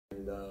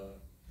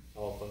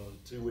off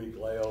a 2-week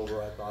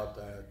layover, I thought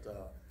that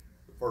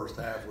the first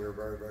half we were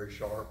very, very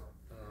sharp.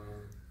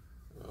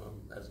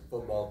 As a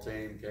football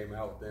team, came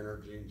out with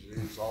energy and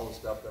juice, all the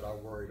stuff that I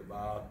worried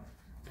about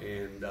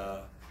and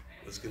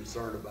was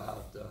concerned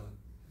about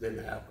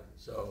didn't happen.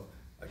 So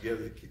I give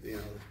the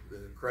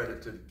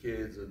credit to the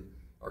kids and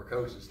our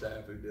coaching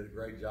staff who did a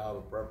great job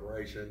of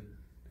preparation,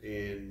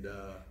 and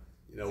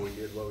we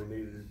did what we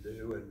needed to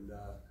do, and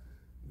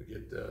we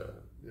get to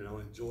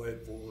enjoy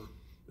it for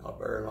not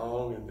very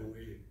long, and then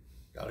we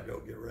got to go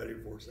get ready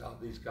for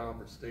Southeast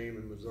Conference team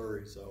in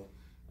Missouri. So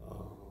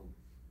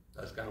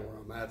that's kind of where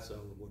I'm at.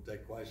 So we'll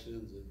take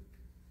questions and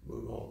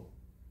move on.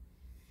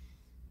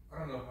 I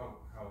don't know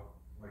how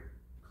like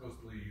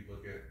closely you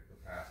look at the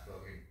past, but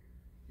I mean,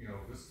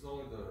 this is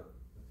only the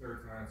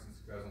third time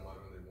since 2011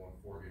 they've won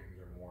 4 games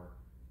or more.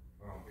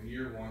 In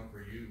year one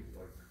for you,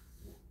 like,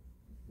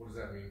 what does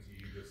that mean to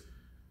you? Just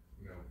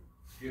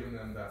giving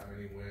them that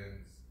many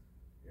wins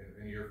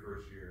in your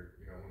first year,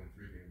 winning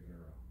 3 games in a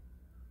row.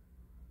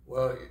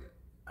 Well,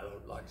 I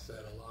don't, like I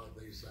said, a lot of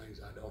these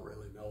things I don't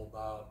really know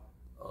about.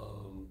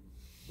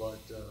 But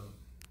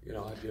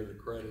I give the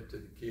credit to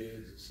the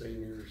kids, the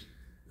seniors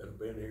that have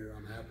been here.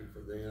 I'm happy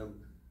for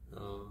them.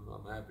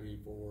 I'm happy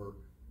for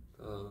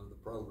the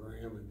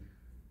program and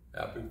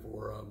happy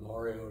for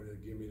Mario to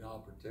give me the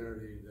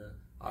opportunity to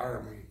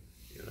hire me.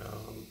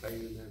 I'm a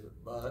pain in the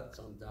butt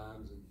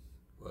sometimes,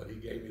 but he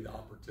gave me the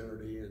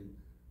opportunity, and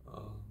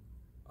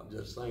I'm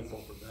just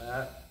thankful for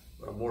that.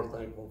 But I'm more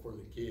thankful for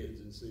the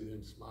kids and see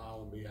them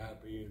smile and be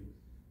happy. And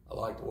I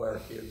like the way our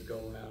kids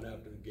go around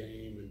after the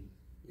game. And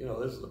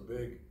this is a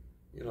big,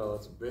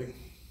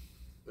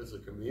 it's a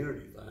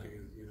community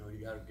thing.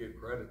 You got to give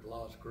credit to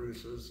Las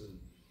Cruces and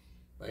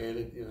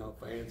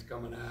fans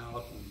coming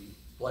out and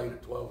played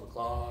at 12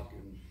 o'clock.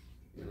 And,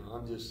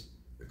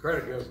 the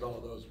credit goes to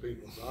all those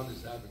people. So I'm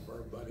just happy for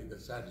everybody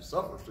that's had to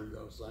suffer through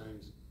those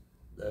things,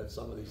 that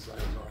some of these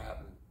things are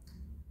happening.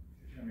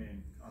 I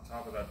mean, on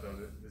top of that, though,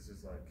 this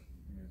is like,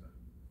 you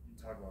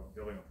talk about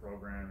building a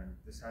program, and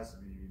this has to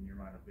be, in your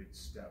mind, a big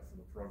step for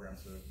the program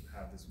to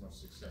have this much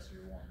success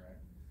year one, right?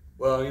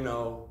 Well, I'm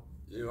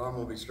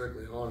going to be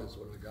strictly honest.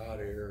 When I got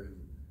here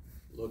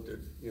and looked at,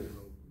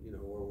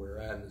 where we're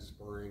at in the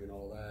spring and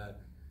all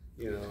that,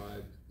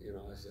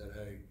 I said,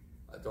 hey,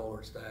 I told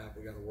our staff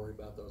we got to worry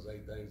about those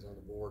 8 things on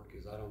the board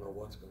because I don't know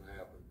what's going to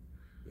happen.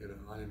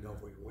 I didn't know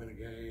if we could win a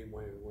game,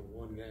 win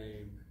 1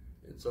 game,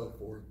 and so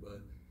forth.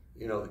 But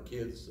the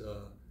kids,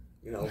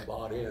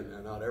 bought in.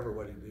 Now, not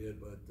everybody did,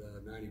 but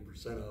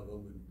 90% of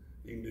them, and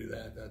you can do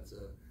that.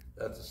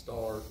 That's a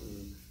start.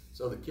 And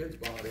so the kids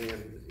bought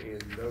in,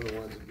 and they're the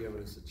ones that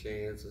given us a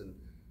chance. And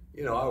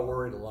I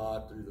worried a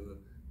lot through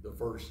the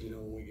first,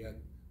 when we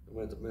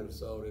went to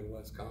Minnesota and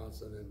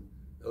Wisconsin, and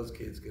those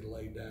kids get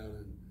laid down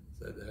and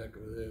said, "The heck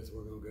with this,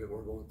 we're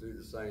going through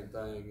the same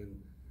thing,"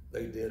 and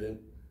they didn't.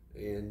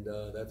 And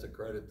that's a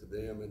credit to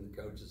them and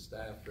the coaching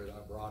staff that I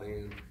brought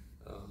in.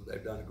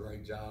 They've done a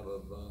great job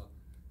of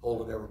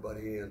holding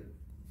everybody in.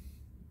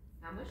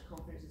 How much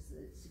confidence does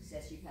the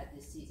success you've had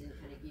this season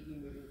kind of give you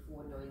moving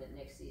forward, knowing that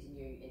next season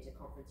you enter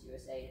Conference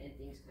USA and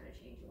things kind of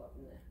change a lot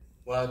from there?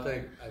 Well, I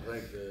think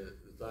the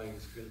thing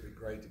is going to be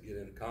great to get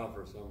into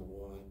conference, number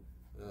one.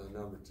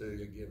 Number two,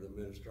 you give the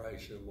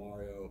administration,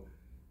 Mario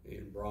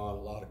and Braun,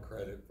 a lot of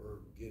credit for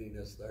getting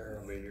us there.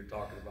 I mean, you're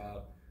talking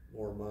about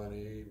more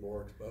money,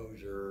 more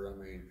exposure. I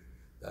mean,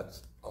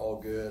 that's all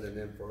good. And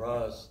then for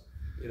us,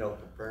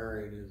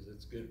 preparing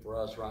it's good for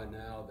us right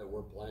now that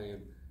we're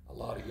playing a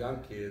lot of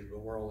young kids, but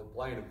we're only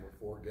playing them for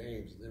 4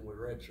 games, and then we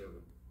redshirt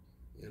them,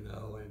 and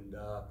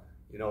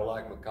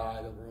like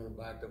Mackay, the running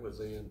back that was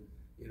in,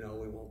 we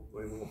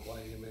won't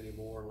play him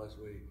anymore unless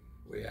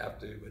we have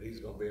to, but he's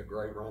going to be a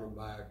great running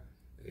back,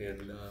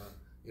 and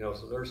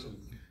so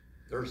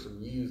there's some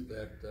youth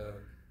that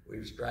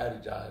we've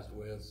strategized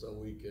with so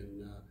we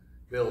can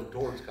build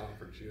towards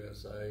Conference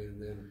USA,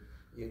 and then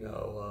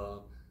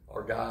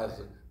our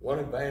guys. One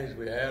advantage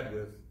we had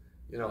with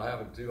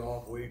having 2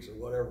 off weeks or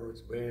whatever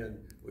it's been,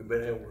 we've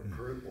been able to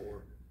recruit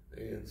more,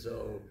 and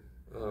so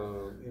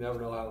you never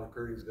know how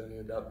recruiting's going to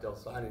end up till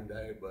signing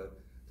day,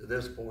 but to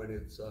this point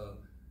it's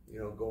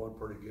going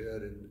pretty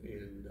good,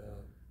 and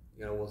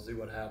we'll see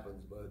what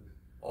happens, but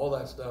all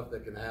that stuff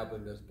that can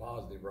happen that's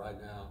positive right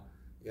now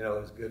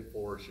is good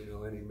for us.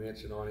 Any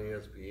mention on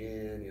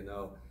ESPN,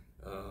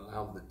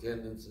 how the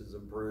attendance has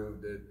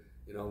improved, that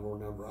we're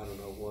number, I don't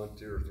know, 1,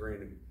 2, or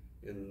 3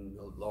 in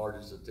the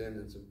largest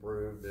attendance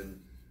improved, and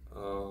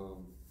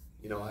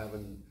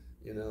having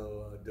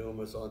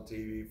Dumas on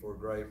TV for a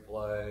great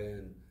play,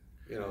 and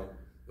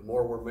the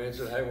more we're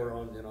mentioned, hey, we're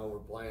on, we're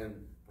playing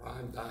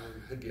prime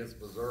time against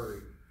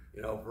Missouri.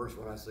 First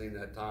when I seen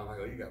that time, I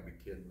go, you got to be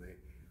kidding me.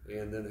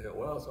 And then they go,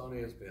 well, it's on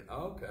ESPN.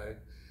 Oh, okay,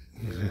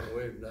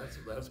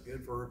 that's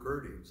good for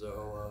recruiting.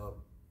 So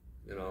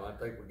I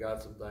think we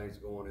got some things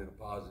going in a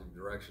positive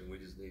direction. We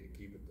just need to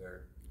keep it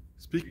there.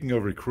 Speaking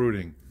of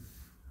recruiting,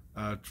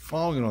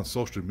 following it on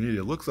social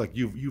media, it looks like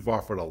you've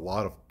offered a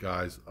lot of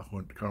guys who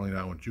are currently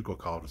now in JUCO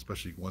college,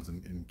 especially ones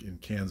in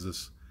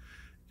Kansas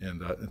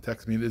and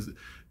Texas. I mean,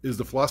 is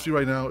the philosophy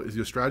right now, is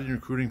your strategy in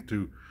recruiting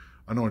to,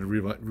 I don't want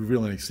to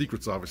reveal any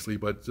secrets, obviously,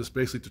 but just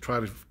basically to try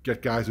to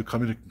get guys who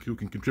come in who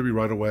can contribute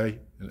right away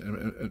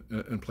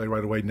and play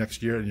right away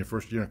next year in your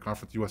first year in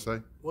Conference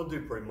USA? We'll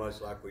do pretty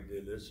much like we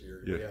did this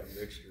year. Yeah. We had a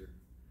mixture.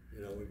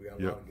 You know, we've got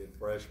a Yeah. lot of good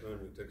freshmen.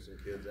 We took some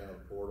kids out of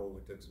the portal.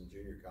 We took some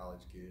junior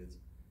college kids.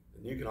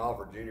 And you can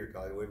offer junior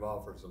college. We've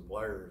offered some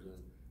players,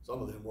 and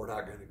some of them we're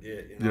not going to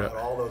get. You know, Yeah. out of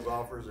all those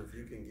offers, if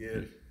you can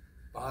get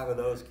 5 of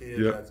those kids,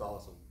 Yeah. that's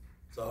awesome.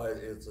 So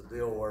it's a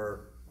deal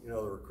where, you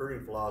know, the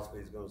recruiting philosophy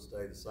is going to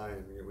stay the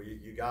same.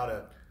 You got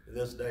to, in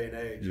this day and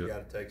age, you Yeah.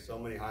 got to take so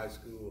many high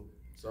school,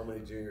 so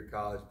many junior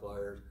college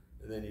players,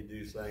 and then you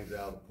do things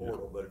out of the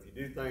portal. But if you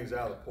do things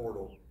out of the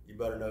portal, you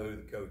better know who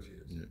the coach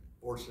is. Yeah.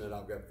 Fortunate,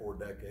 I've got 4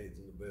 decades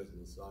in the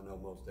business, so I know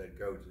most head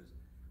coaches.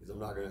 Because I'm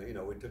not going to, you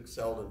know, we took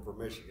Selden from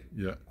Michigan.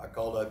 Yeah. I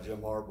called up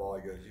Jim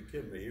Harbaugh. He goes, "You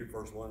kidding me? You're the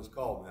first one that's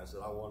called me." I said,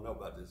 "I want to know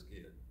about this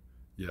kid."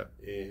 Yeah.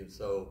 And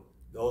so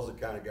those are the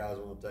kind of guys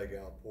I want to take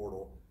out of the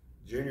portal.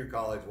 Junior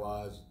college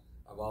wise,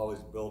 I've always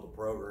built a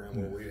program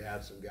where we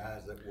had some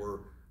guys that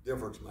were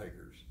difference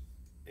makers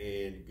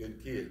and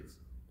good kids.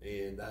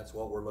 And that's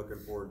what we're looking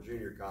for in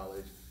junior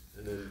college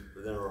and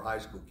then our high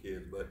school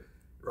kids. But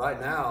right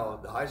now,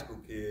 the high school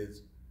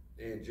kids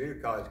and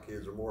junior college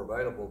kids are more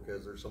available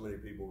because there's so many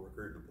people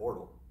recruiting the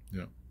portal.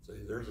 Yeah. So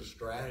there's a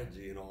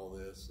strategy in all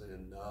this,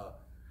 and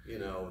you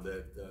know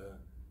that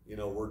you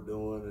know we're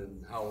doing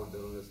and how we're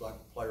doing. It's like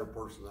a player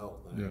personnel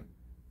thing.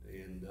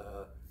 Yeah. And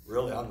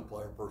really, I'm the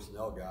player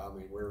personnel guy. I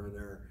mean, we're in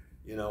there,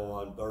 you know,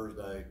 on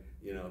Thursday.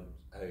 You know,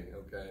 hey,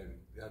 okay,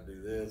 got to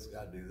do this,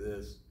 got to do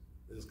this.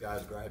 This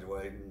guy's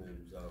graduating,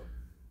 and so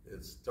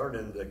it's turned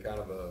into kind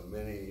of a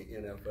mini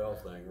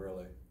NFL thing,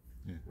 really.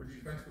 When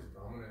defense was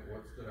dominant,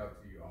 what stood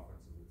out to you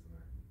offensively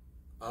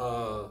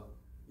tonight?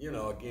 You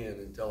know, again,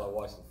 until I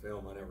watched the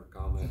film, I never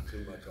comment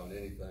too much on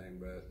anything.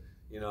 But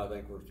you know, I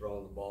think we're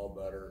throwing the ball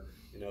better.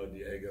 You know,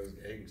 Diego's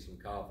gaining some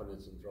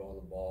confidence in throwing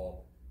the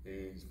ball.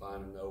 He's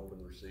finding the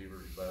open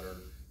receivers better,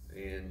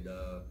 and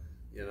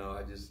you know,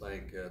 I just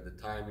think the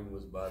timing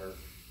was better.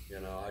 You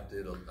know,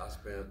 I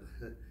spent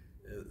the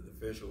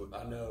official.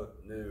 I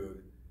knew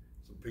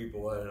some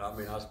people. I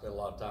mean, I spent a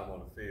lot of time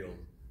on the field.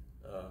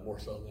 More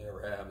so than they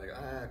ever have. They go,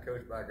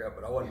 coach, back up.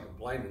 But I wasn't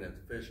complaining at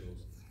the officials.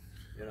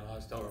 You know, I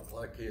was telling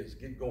our kids,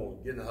 get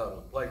going, get in the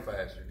huddle, play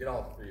faster, get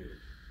off the field.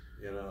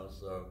 You know,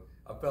 so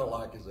I felt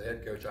like as a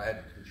head coach, I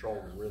had to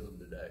control the rhythm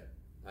today.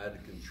 I had to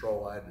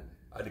control, I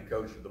had to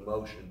coach with the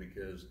motion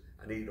because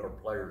I needed our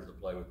players to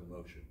play with the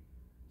motion.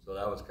 So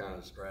that was kind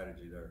of the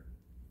strategy there.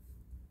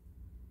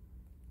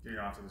 Getting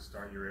off to the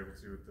start you were able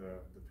to with the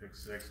pick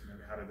six,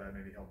 maybe how did that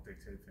maybe help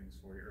dictate things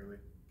for you early?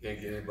 Can't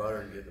get any better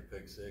than getting the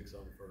pick six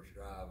on the first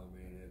drive. I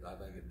mean, I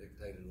think it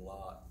dictated a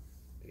lot.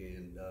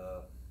 And,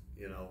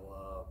 you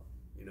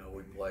know,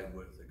 we played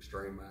with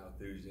extreme amount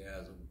of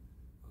enthusiasm,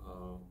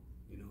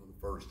 you know, the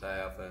first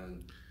half.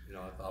 And, you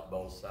know, I thought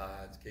both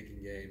sides,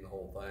 kicking game, the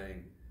whole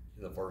thing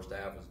in the first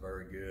half was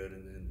very good.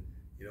 And then,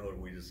 you know,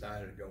 we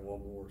decided to go one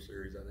more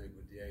series, I think,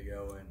 with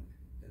Diego.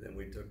 And then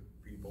we took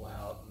people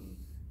out and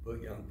put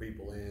young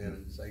people in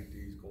and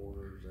safeties,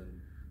 corners,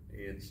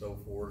 and so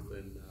forth.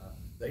 And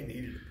they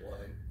needed to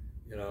play.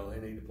 You know, they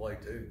need to play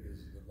too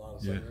because a lot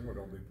of some of them are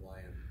going to be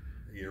playing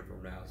a year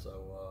from now.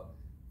 So,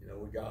 you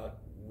know,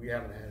 we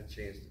haven't had a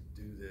chance to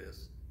do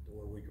this to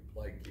where we could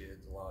play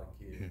kids, a lot of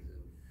kids.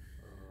 And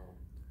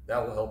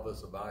that will help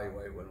us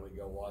evaluate when we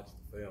go watch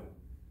the film,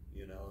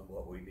 you know, and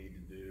what we need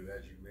to do,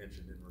 as you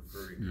mentioned, in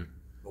recruiting. Yeah.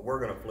 But we're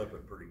going to flip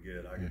it pretty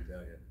good, I can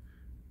tell you.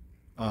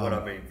 What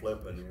I mean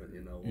flipping,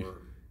 you know,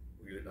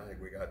 I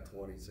think we got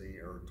 20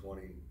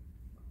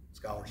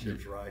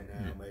 scholarships right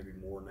now, maybe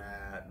more than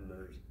that, and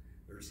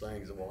there's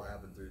things that will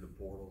happen through the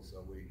portal,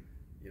 so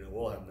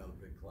we'll have another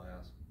big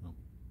class.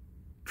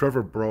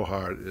 Trevor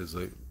Brohard is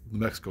a New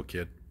Mexico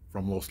kid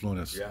from Los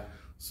Lunas. Yeah.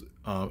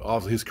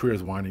 Obviously, his career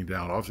is winding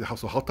down. Obviously,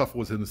 how tough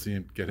was it to see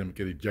him get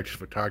ejected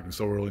for targeting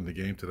so early in the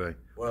game today?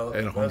 Well,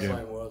 the best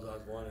thing was I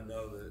was wanting to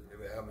know that it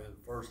would happen in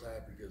the first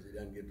half because he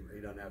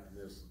doesn't have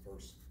to miss the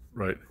first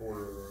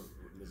quarter of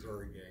the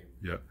Missouri game.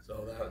 Yeah.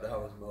 So that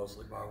was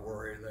mostly my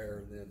worry there.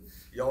 And then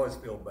you always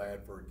feel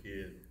bad for a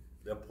kid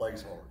that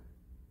plays hard,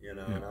 you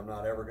know. And I'm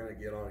not ever going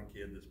to get on a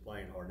kid that's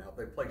playing hard. Now, if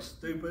they play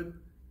stupid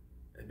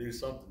and do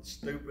something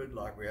stupid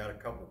like we had a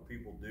couple of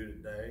people do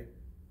today,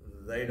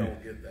 they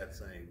don't get that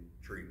same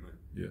treatment.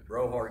 Yeah.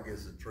 Brohard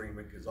gets the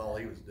treatment because all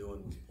he was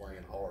doing was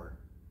playing hard,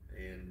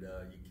 and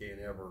you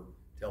can't ever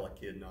tell a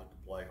kid not to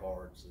play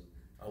hard. So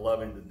I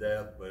love him to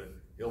death, but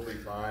he'll be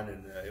fine,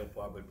 and he'll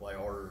probably play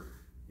harder,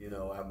 you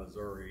know, at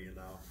Missouri, you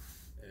know,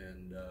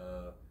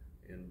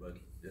 but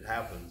it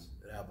happens.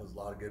 It happens. A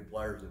lot of good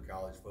players in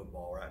college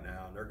football right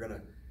now, and they're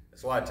gonna.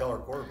 That's why I tell our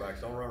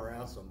quarterbacks, don't run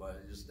around somebody.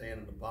 Just stand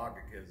in the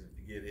pocket because if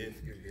you get hit,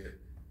 you're gonna get.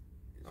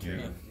 I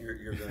mean,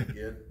 you're going to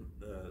get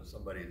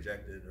somebody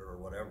ejected or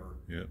whatever.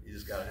 Yeah. You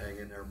just got to hang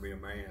in there and be a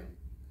man.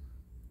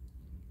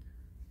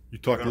 You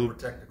talk a little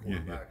protect the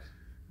quarterbacks. Yeah.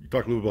 You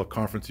talk a little bit about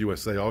Conference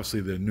USA. Obviously,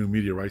 the new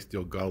media rights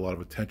deal got a lot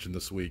of attention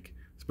this week,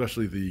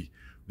 especially the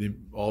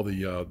all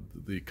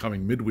the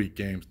coming midweek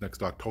games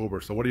next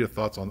October. So what are your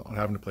thoughts on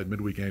having to play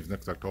midweek games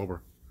next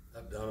October?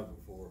 I've done it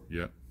before.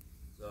 Yeah.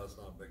 So it's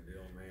not a big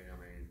deal to me. I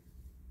mean,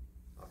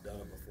 I've done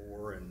it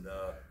before, and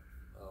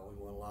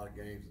we won a lot of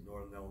games in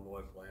Northern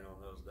Illinois playing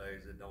on those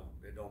days. It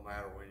don't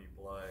matter when you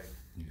play.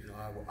 You know,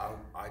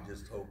 I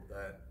just hope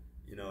that,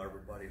 you know,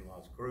 everybody in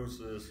Las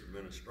Cruces,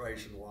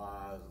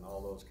 administration-wise, and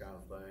all those kind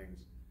of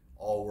things,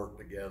 all work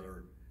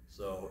together.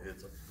 So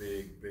it's a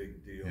big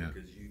deal,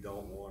 because you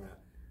don't want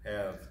to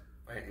have,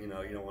 you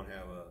know, you don't want to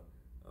have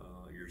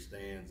your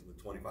stands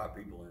with 25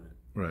 people in it.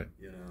 Right.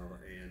 You know,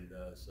 and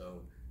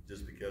so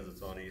just because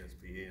it's on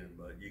ESPN,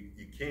 but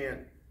you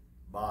can't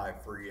buy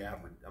free I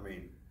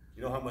mean,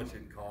 you know how much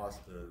it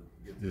costs to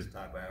get this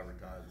type of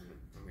advertisement?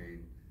 I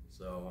mean,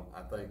 so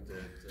I think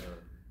that,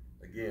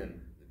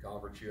 again, the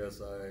Conference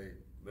USA,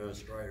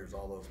 administrators,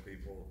 all those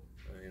people,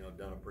 you know,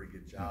 done a pretty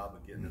good job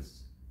of getting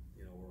us,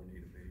 you know, where we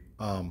need to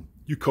be.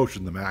 You coached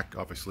in the MAC,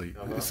 obviously.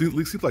 It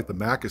seems like the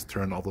MAC has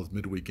turned all those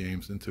midweek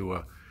games into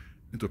a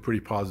pretty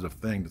positive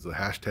thing. There's a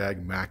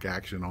hashtag MAC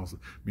action. Also, I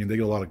mean, they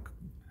get a lot of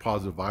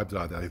positive vibes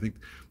out of that. I think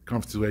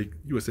Conference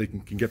USA can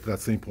get to that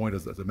same point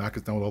as the MAC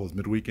has done with all those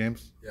midweek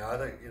games. Yeah, I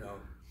think, you know,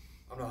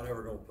 I'm not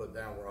ever going to put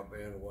down where I've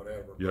been or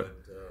whatever, but,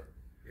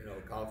 you know,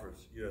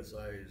 Conference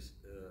USA's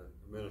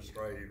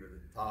administrative at the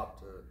top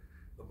to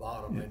the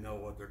bottom, they know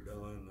what they're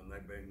doing, and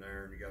they've been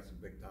there, and you got some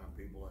big-time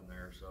people in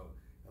there, so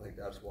I think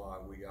that's why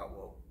we got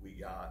what we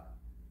got,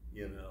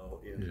 you know,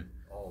 in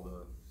all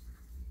the,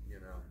 you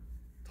know,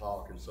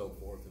 talk and so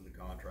forth in the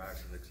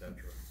contracts and et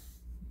cetera.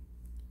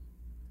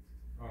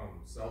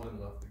 Selden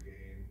left the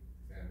game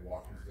and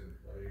Watkins didn't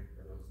play.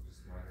 Are those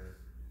just minor?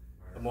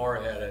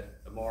 Amari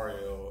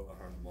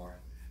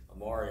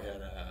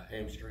had a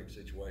hamstring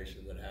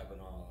situation that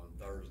happened on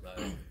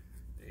Thursday, and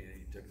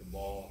he took the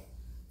ball.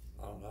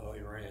 I don't know,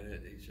 he ran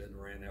it. He shouldn't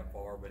have ran that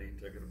far, but he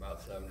took it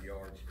about 70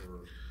 yards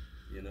for,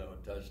 you know,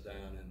 a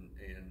touchdown, and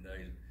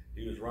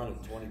he was running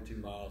 22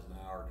 miles an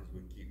hour because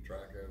we keep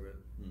track of it,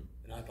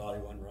 and I thought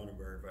he wasn't running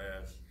very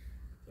fast.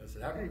 So I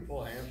said, how can you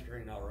pull a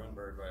hamstring and not run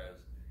very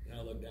fast? And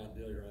I looked down,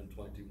 Dilly running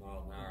 22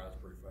 miles an hour. That's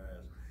pretty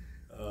fast.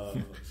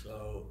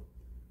 So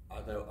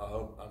I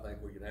think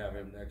we can have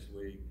him next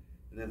week.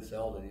 And then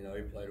Selden, you know,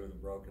 he played with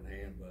a broken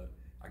hand, but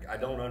I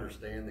don't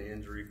understand the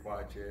injury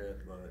quite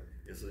yet, but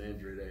it's an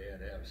injury they had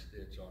to have a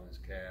stitch on his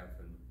calf.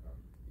 And,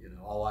 you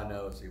know, all I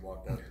know is he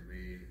walked up to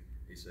me,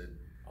 he said,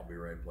 I'll be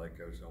ready to play,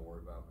 coach, don't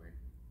worry about me.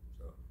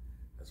 So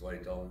that's what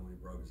he told me when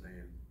he broke his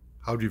hand.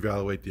 How do you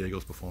evaluate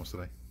Diego's performance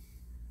today?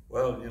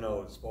 Well, you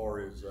know, as far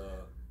as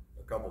a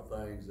couple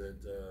things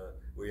that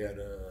we had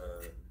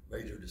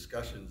major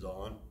discussions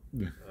on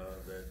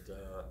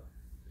that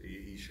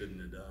he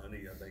shouldn't have done.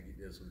 I think he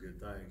did some good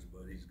things,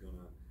 but he's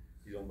gonna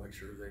make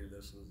sure that he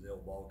listens to the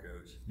old ball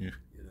coach. Yeah.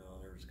 You know,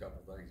 there's a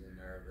couple things in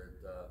there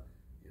that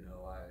you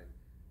know, I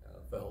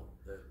felt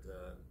that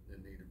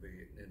didn't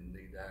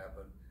need to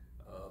happen.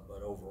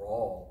 But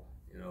overall,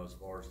 you know, as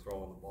far as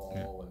throwing the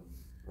ball and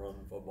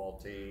running the football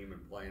team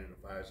and playing at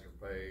a faster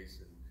pace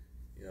and,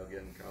 you know,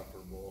 getting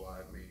comfortable,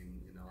 I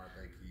mean, you know, I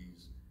think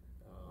he's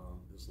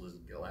this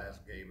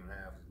last game and a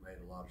half has made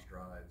a lot of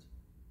strides.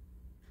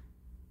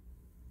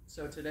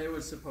 So today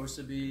was supposed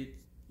to be,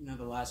 you know,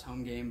 the last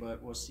home game,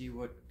 but we'll see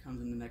what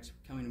comes in the next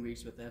coming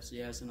weeks with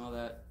FCS and all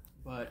that.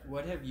 But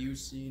what have you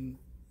seen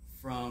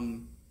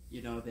from,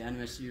 you know, the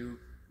NMSU, you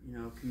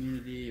know,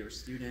 community or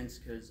students?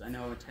 Because I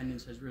know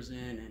attendance has risen,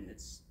 and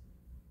it's,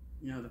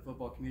 you know, the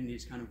football community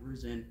has kind of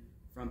risen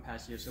from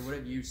past years. So what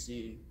have you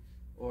seen,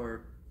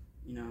 or,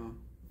 you know,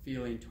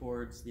 feeling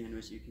towards the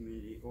NMSU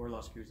community or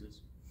Las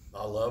Cruces?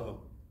 I love them.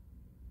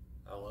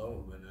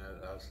 And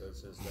I've said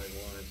since day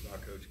one, it's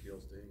not Coach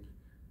Gill's team.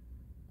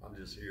 I'm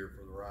just here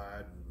for the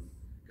ride, and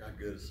got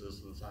good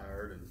assistants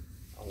hired, and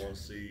I want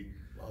to see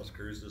Las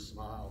Cruces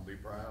smile and be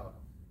proud.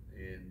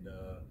 And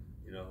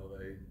you know,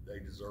 they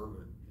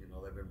deserve it. You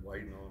know, they've been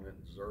waiting on it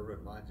and deserve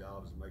it. My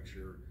job is to make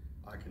sure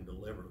I can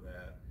deliver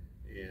that.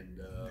 And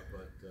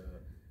but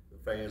the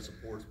fan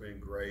support's been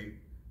great.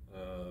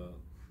 The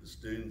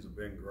students have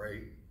been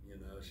great. You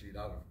know,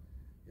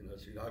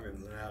 I've even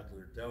been out to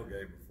their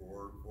tailgate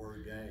before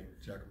the game,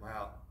 check them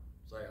out,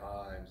 say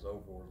hi, and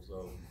so forth.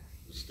 So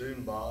the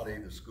student body,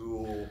 the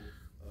school,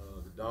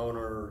 the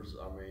donors,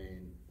 I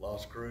mean,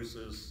 Las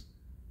Cruces,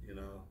 you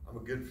know, I'm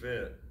a good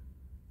fit.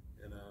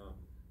 You know,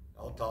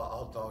 I'll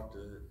talk to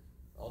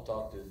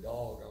a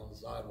dog on the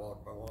sidewalk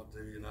if I want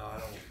to. You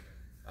know,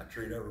 I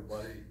treat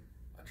everybody,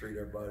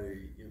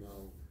 you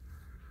know,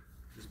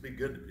 just be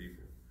good to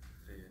people.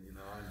 And, you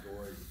know, I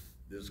enjoy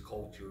this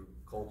culture.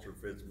 Culture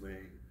fits me,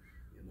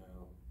 you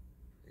know,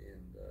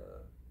 and,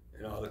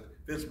 you know, it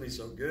fits me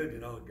so good. You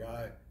know, the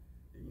guy,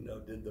 you know,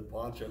 did the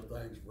poncho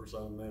things for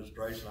some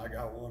administration. I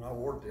got one I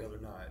wore it the other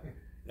night.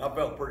 And I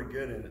felt pretty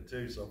good in it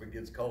too, so if it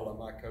gets cold, I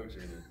might coach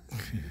in it.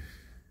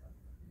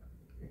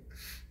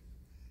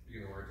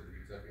 You gonna wear it to the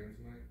UTEP game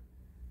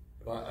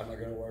tonight? Am I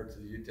gonna wear it to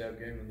the UTEP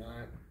game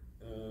tonight?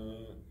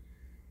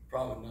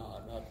 Probably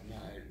not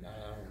tonight.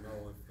 I don't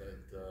know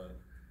if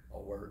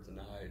I'll wear it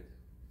tonight.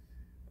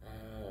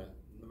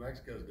 New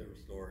Mexico's a different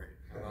story.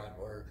 I might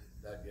work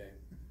that game.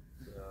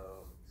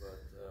 So, but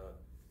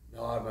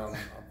no, I'm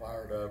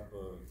fired up.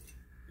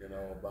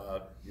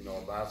 About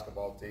a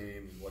basketball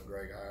team and what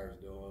Greg Hires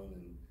doing,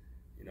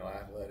 and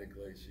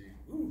athletically,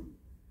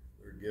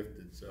 they're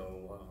gifted.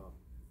 So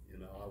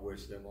I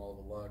wish them all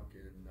the luck.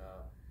 And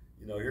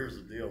here's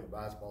the deal: the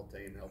basketball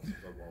team helps the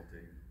football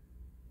team.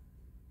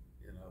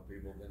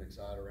 People have been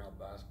excited around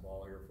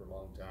basketball here for a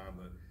long time,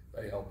 but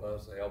they help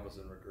us. They help us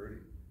in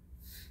recruiting.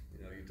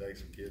 You take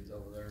some kids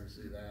over there and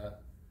see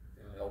that,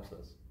 it helps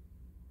us.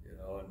 And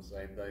the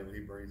same thing when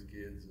he brings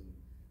kids and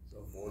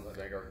so forth. I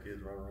think our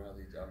kids run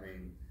around each.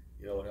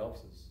 It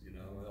helps us. It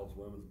helps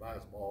women's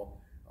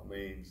basketball.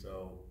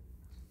 So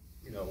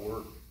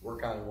we're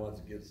kind of ones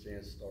that get a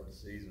chance to start the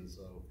season.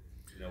 So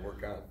we're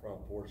kind of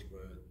front porch,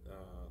 but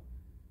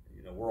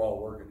we're all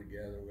working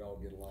together. We all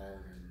get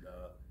along,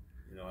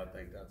 and I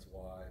think that's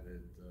why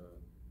that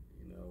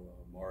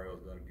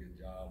Mario's done a good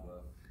job.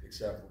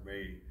 Except for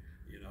me,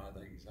 I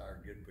think he's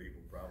hired good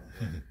people.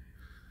 Probably,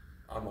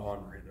 I'm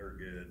hungry. They're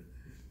good.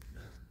 I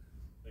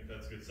think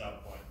that's a good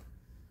stop point.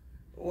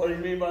 What do you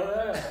mean by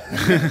that?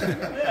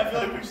 Yeah, I feel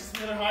like we should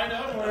hit a high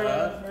note.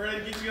 We're ready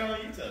to get you on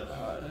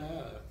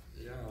YouTube.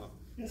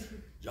 Yeah.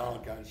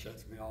 John kind of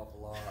shuts me off a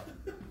lot.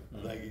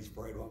 I think he's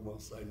afraid what I'm going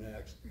to say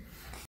next.